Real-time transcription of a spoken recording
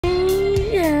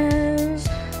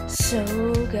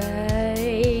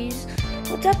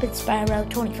up? It's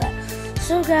barrelbreak.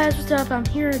 So guys, what's up? I'm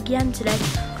here again today.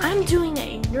 I'm doing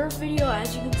a Nerf video.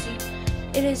 As you can see,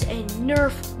 it is a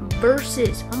Nerf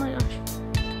versus, oh my gosh,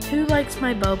 who likes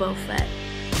my Boba Fett?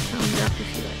 Thumbs up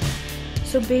if you like that.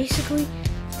 So basically,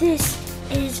 this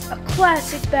is a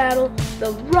classic battle,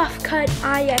 the Roughcut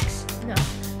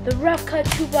the Roughcut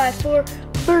 2x4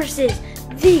 versus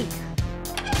the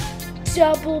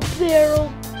double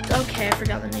barrel. Okay, I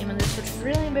forgot the name of this, which is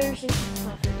really embarrassing.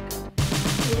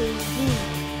 It is the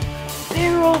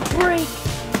barrelbreak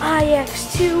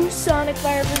IX2 Sonic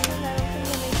Fire version. I don't think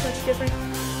that makes much difference.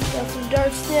 Got some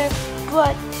darts there,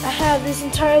 but I have this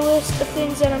entire list of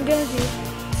things that I'm gonna do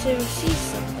to see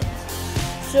some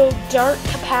things. So dart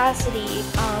capacity,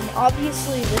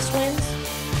 obviously this wins.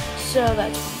 So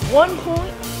that's 1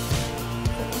 point.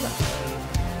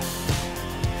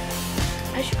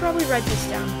 I should probably write this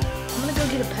down. I'm gonna go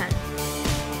get a pen.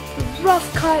 The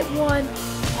Roughcut won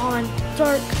on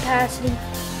dart capacity,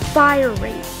 fire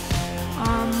rate.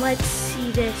 Let's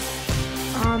see this.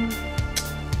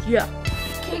 Yeah.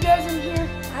 Okay guys, I'm here.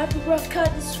 I have the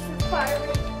Roughcut. This is for fire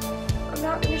rate. I'm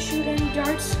not gonna shoot any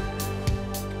darts.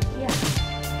 Yeah.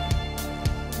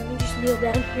 Let me just kneel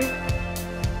down here.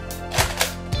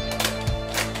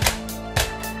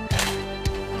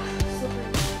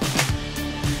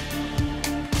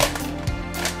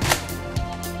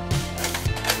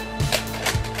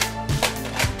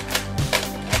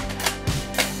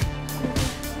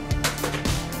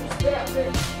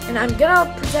 And I'm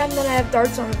gonna pretend that I have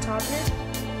darts on the top here,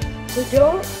 so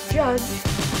don't judge.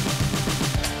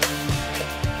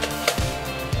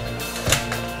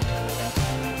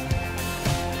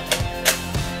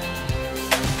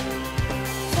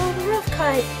 So the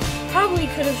Roughcut probably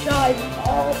could have shot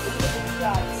all the different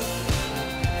shots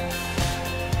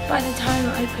by the time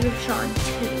I could have shot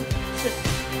 2. So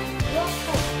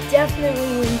Roughcut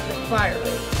definitely wins the fire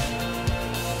rate.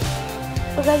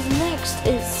 But guys, next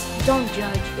is, don't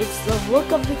judge. It's the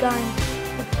look of the gun,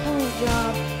 the paint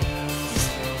job.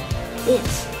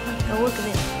 It's the look of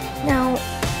it. Now,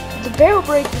 the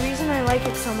barrelbreak, the reason I like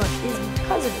it so much is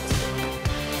because of its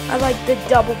look. I like the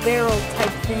double barrel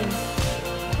type thing.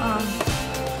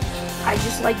 I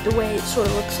just like the way it sort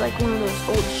of looks like one of those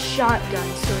old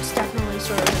shotguns, so it's definitely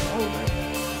sort of older.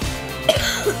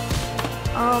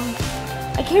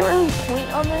 I can't really point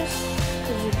on this,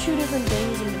 because they're two different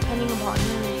things, and depending upon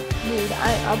your mood,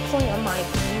 I'll point on my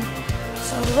opinion.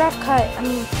 So the Roughcut, I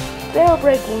mean,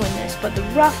 barrelbreak will win this, but the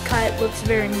Roughcut looks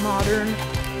very modern,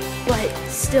 but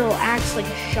still acts like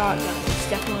a shotgun. It's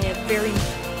definitely a very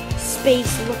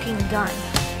space-looking gun.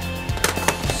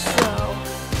 So,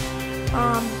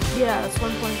 yeah, that's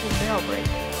 1 point for the barrelbreak.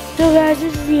 So guys,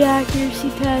 this is the accuracy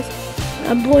test.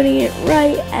 I'm pointing it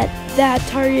right at that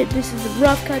target. This is the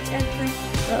Roughcut's entry.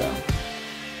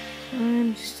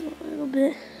 I'm just a little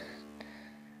bit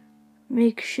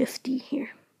makeshifty here.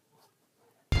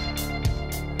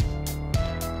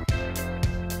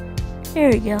 There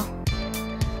we go.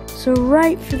 So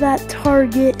right for that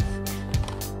target.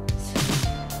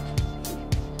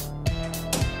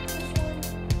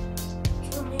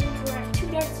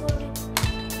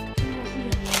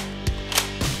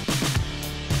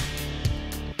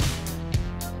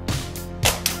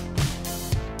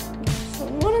 So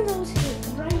one of those hit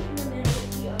right in the middle,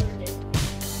 the other did.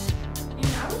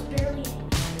 And I was barely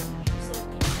aiming.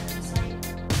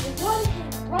 The one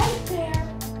hit right there,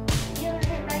 the other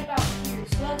hit right about here.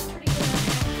 So that's pretty good.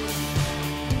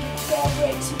 Ball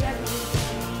breaks and everything.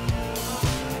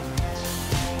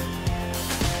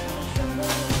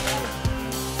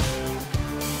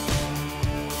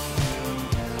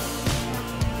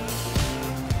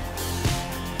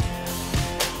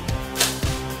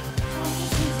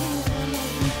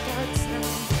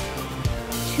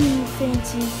 Too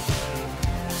fancy.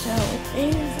 So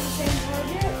aiming for the same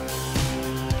target.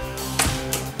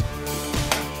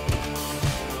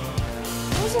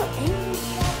 Also aiming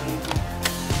shot.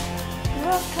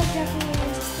 Roughcut definitely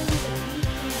wins. This thing is a beat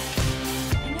gun.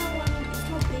 I know it's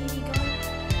my baby gun.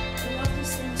 I love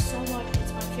this thing so much.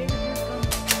 It's my favorite Nerf gun.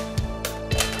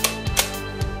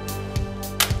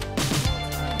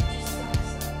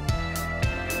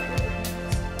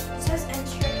 It says end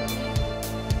strike.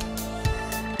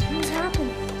 Things happen.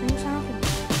 Things happen.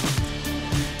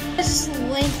 This is the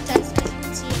length test,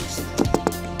 as you can see.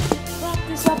 Prop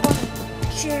this up on a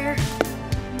chair.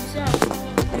 So,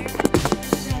 I'm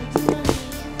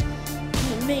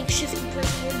a makeshifty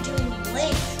person here doing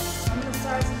length. I'm gonna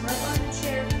fire from right on the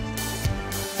chair.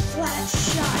 Flat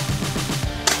shot.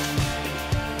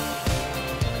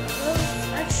 Well,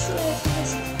 actually, I think I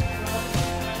should.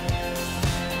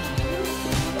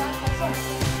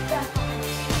 Back on.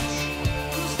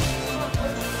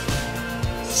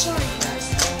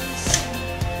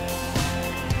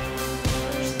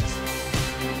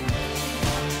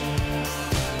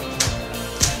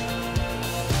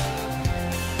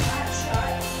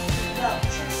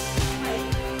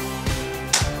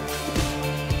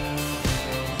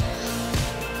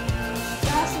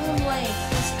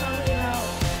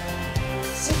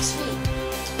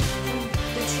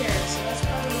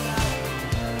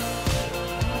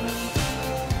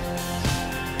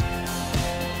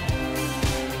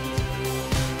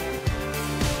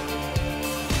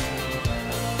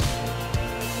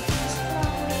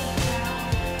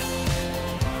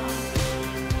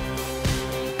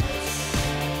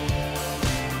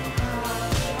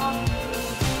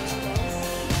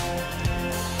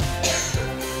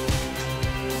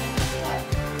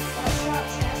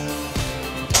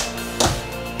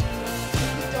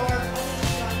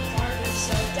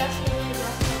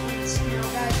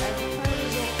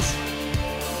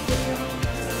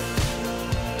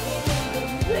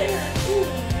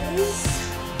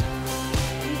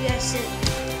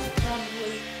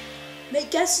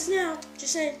 Make guesses now.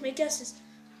 Just saying, make guesses.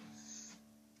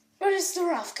 What is the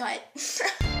Roughcut?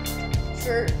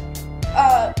 For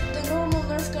the normal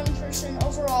Nerf gun person,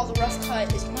 overall the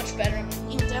Roughcut is much better. I'm gonna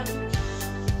kneel down here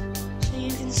so you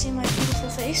can see my beautiful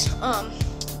face.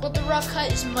 But the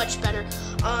Roughcut is much better.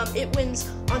 It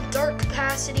wins on dart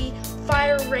capacity,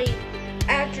 fire rate,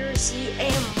 accuracy,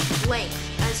 and length,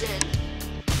 as in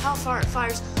how far it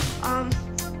fires.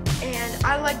 And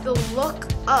I like the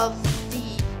look of the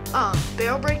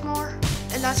barrel break more,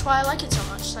 and that's why I like it so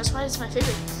much. That's why it's my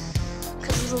favorite.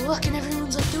 Because of the look, and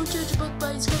everyone's like, don't judge a book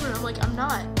by its cover. I'm like, I'm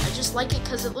not. I just like it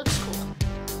because it looks cool. And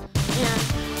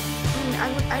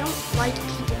I mean, I don't like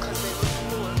people because they look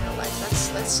cool in real life.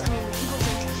 That's I mean, people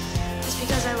think it's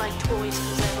because I like toys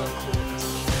because they look cool.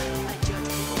 I judge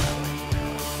people that way.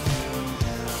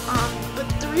 But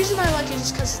the reason I like it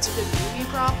is because it's a good movie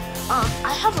prop.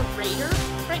 I have a Raider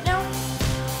right now,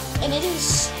 and it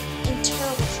is in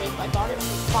terrible shape. I bought it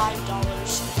for $5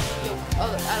 out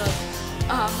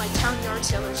of my town yard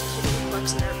sale. There's a kid who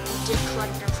collects who did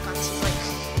collect Nerf guns. He's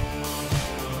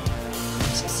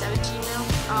like 17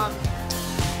 now,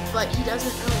 but he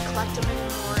doesn't really collect them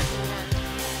anymore, and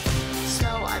so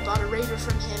I bought a Raider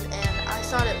from him, and I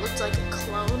thought it looked like a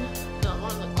clone,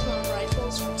 one of the clone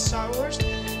rifles from Star Wars,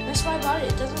 and that's why I bought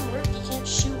it. It doesn't work. You can't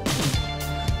shoot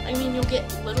anything. I mean, you'll get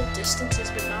little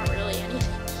distances, but not really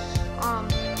anything.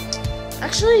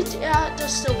 Actually, yeah, it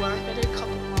does still work. I did a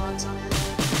couple mods on it.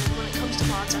 And when it comes to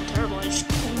mods, I'm terrible. I just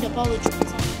cleaned up all the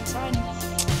joints on the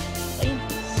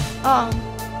inside.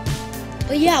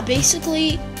 But yeah,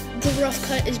 basically, the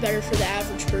Roughcut is better for the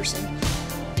average person.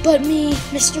 But me,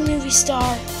 Mr. Movie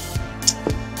Star,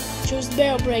 chose the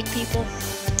barrel break, people.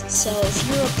 So if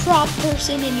you're a prop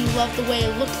person and you love the way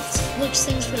it looks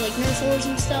things for like Nerf wars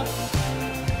and stuff,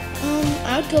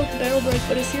 I'd go with the barrel break.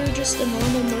 But if you're just a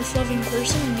normal Nerf loving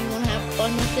person and you want to have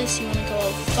fun with this, you want to go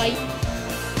out and fight,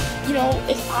 you know,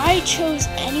 if I chose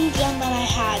any gun that I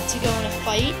had to go in a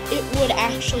fight, it would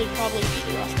actually probably be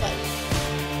the Roughcut.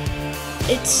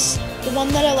 It's the one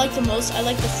that I like the most. I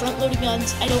like the front-loaded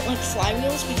guns. I don't like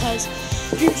flywheels because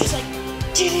you're just like,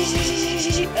 oh dang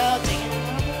it,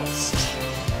 I lost.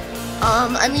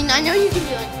 I mean, I know you can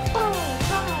be like, boom,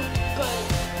 boom, but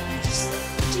you're just like,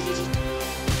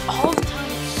 all the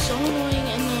time. It's so annoying.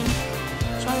 And then,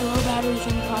 sorry, low battery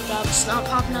thing popped up. It's not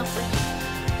popping up for you,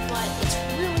 but it's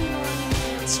really annoying.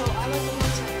 And so I like the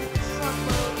ones that are front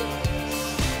load, the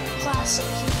classic,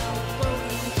 you know,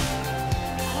 loading.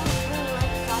 I don't really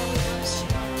like flywheels too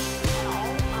much at all.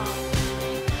 And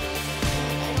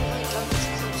I don't like guns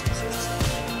too close because they're just like,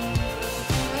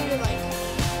 I know you're like,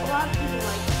 a lot of people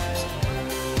like them,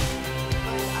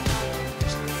 but I'm not a good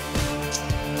person.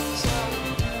 So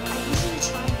I usually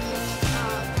try and pick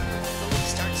when the week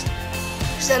starts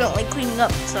because I don't like cleaning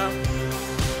up. So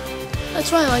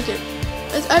that's why I like it.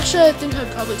 Actually, I think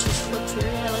I'd probably choose Flip Fury.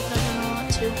 I like that gun a lot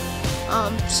too.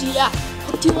 So yeah,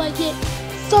 hope you like it.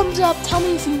 Thumbs up. Tell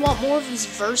me if you want more of these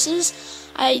verses.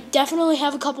 I definitely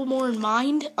have a couple more in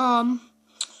mind.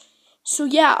 So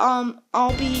yeah,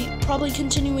 I'll be probably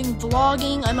continuing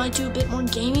vlogging. I might do a bit more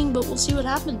gaming, but we'll see what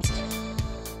happens.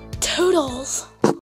 Toodles.